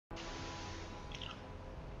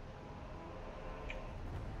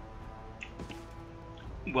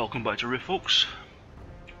Welcome back to Rift, folks.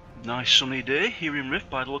 Nice sunny day here in Rift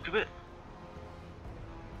by the look of it.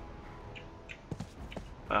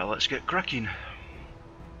 Let's get cracking.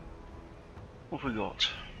 What have we got?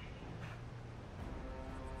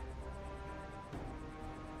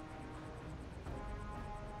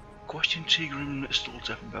 Question Tigran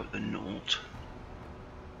Stoltef about the note.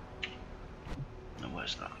 Now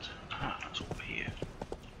where's that? Ah, that's over here.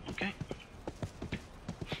 Okay.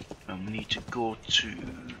 And we need to go to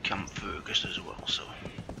Camp Fergus as well, so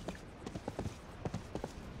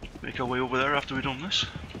make our way over there after we've done this.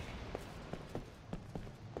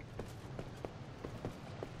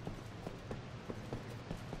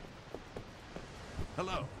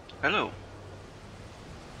 Hello. Hello.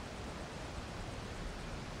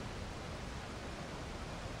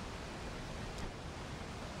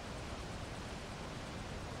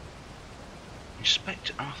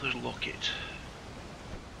 Inspect Arthur's locket.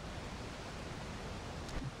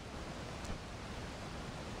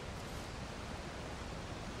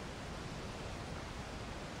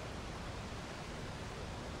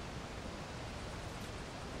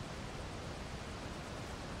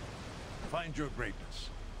 Find your greatness.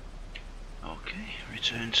 Okay,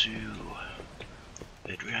 return to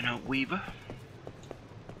Adriana Weaver.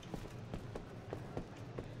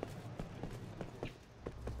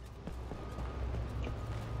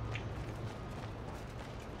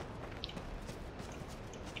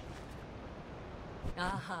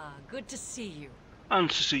 Aha, good to see you. And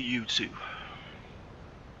to see you too.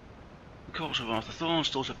 The corpse of Arthur Thorne,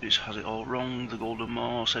 Stoltef has it all wrong. The Golden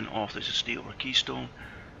Maw sent Arthur to steal a keystone,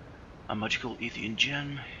 a magical Ethian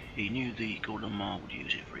gem. He knew the Golden Maw would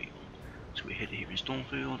use it for evil. So we hid here in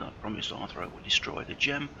Stonefield. I promised Arthur I would destroy the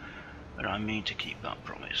gem, and I mean to keep that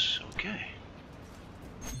promise. Okay.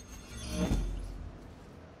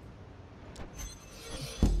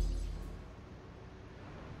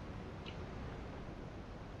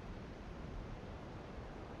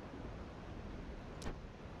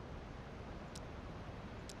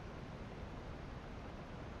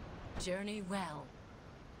 Journey well.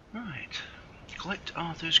 Right. Collect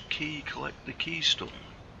Arthur's key, collect the keystone.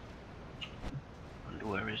 And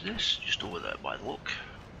where is this? Just over there by the look.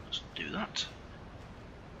 Let's do that.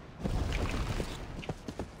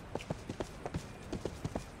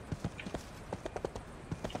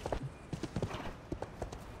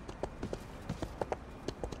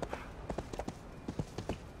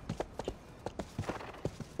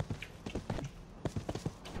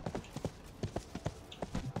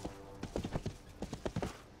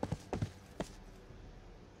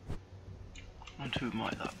 And who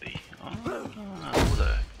might that be? Over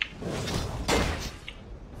there.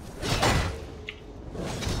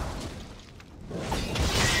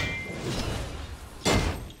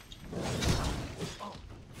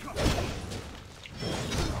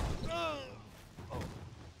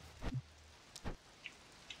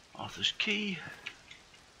 Arthur's key.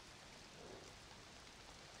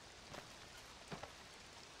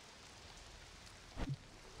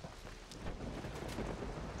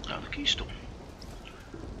 Now the keystone.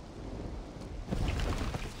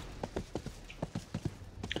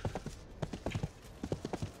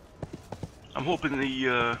 I'm hoping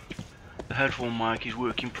the headphone mic is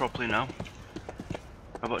working properly now.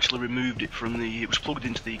 I've actually removed it from it was plugged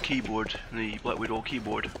into the keyboard, the Black Widow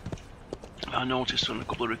keyboard. I noticed on a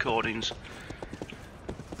couple of recordings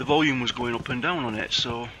the volume was going up and down on it,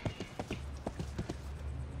 so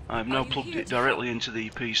I've now plugged it directly into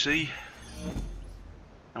the PC,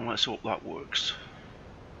 and let's hope that works.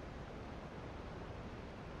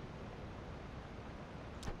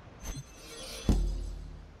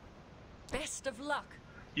 Best of luck.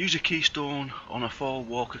 Use a keystone on a fall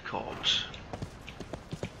walker corpse.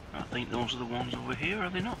 I think those are the ones over here, are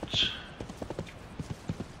they not?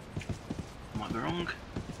 Might be wrong.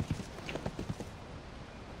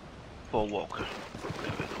 Fall walker.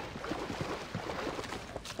 There we go.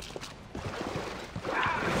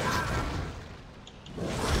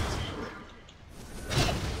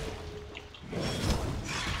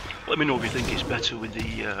 Let me know if you think it's better with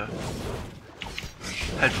the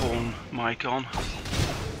headphone mic on,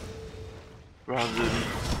 rather than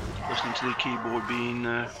listening to the keyboard being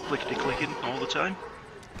clickety-clicking all the time.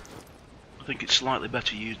 I think it's slightly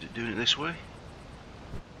better used at doing it this way.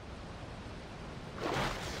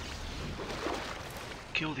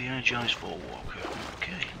 Kill the energized fall walker.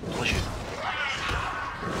 Okay, pleasure.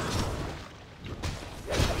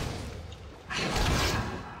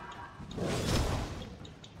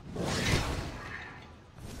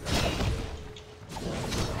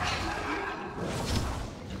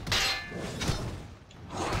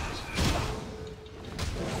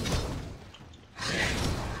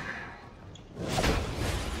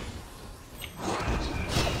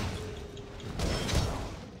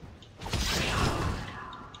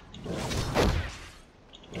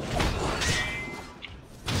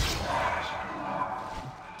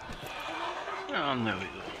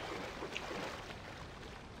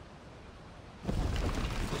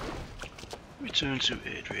 return to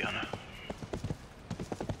Adriana.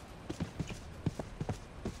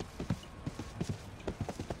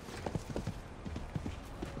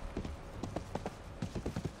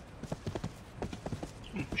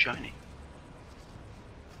 Shiny.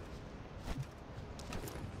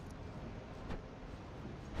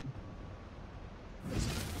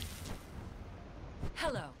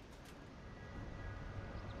 Hello.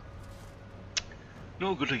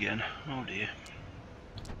 No good again. Oh dear.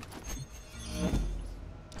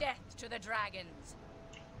 Death to the dragons.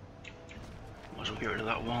 Might as well get rid of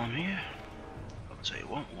that while I'm here. I'll tell you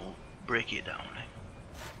what, we'll break it down,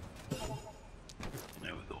 eh?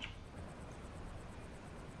 There we go.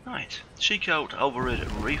 Right, seek out Alvarez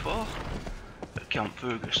Reefer at Camp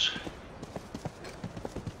Fergus.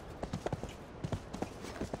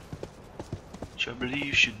 Which I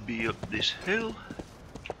believe should be up this hill.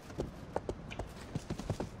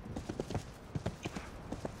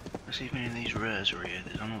 Let's see if any of these rares are here.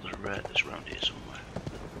 There's another rare that's around here somewhere.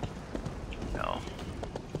 No.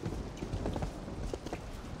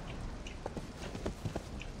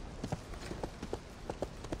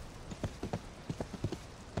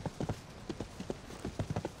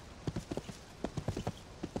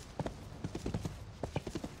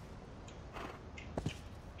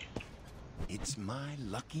 It's my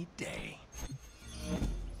lucky day.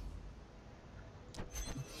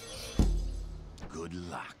 Good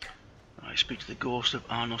luck. I speak to the ghost of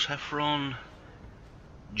Arnos Heffron,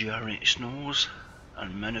 Jarry Snows,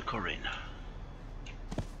 and Menacorin.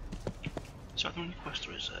 Is that the only quest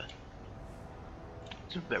there is there?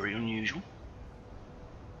 It's very unusual.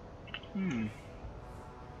 And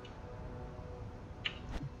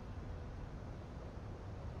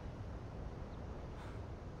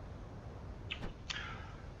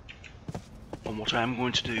what I'm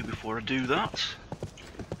going to do before I do that,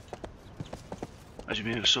 as you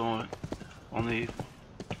may have saw on the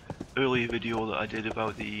earlier video that I did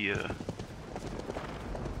about the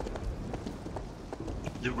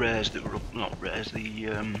rares that were up, not rares,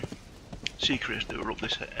 the secrets that were up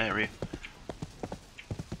this area.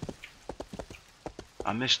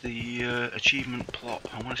 I missed the achievement plot.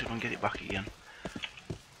 I want to see if I can get it back again.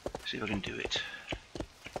 See if I can do it.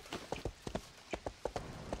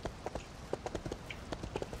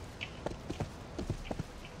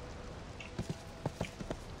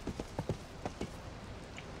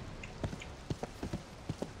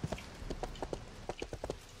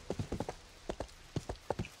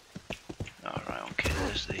 Alright, okay,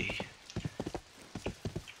 there's the...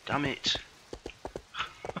 Damn it!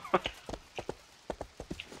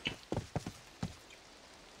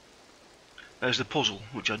 There's the puzzle,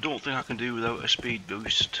 which I don't think I can do without a speed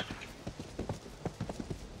boost.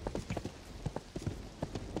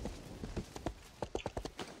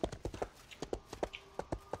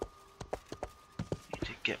 Need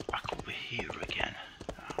to get back over here again.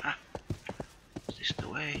 Aha. Is this the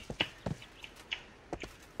way?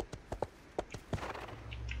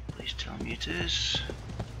 Please tell me it is.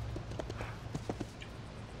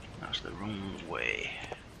 That's the wrong way.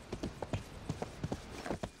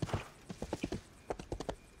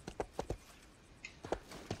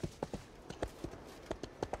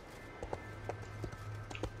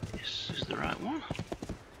 This is the right one.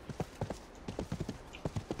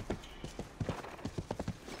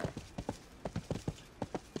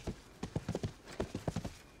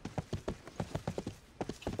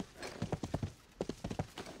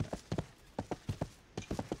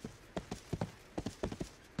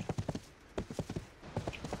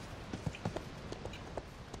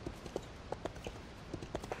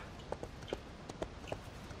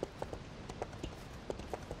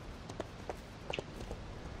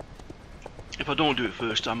 If I don't do it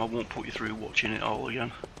first time, I won't put you through watching it all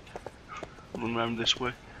again. Run around this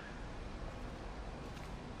way.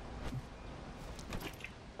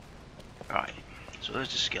 Right, so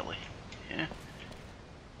there's the skelly, yeah?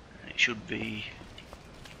 And it should be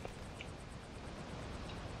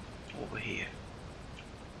over here.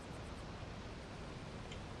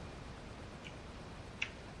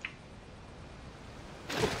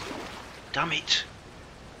 Damn it!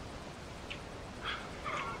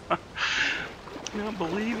 I can't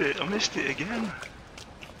believe it, I missed it again.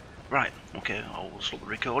 Right, okay, I'll stop the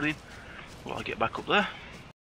recording while I get back up there.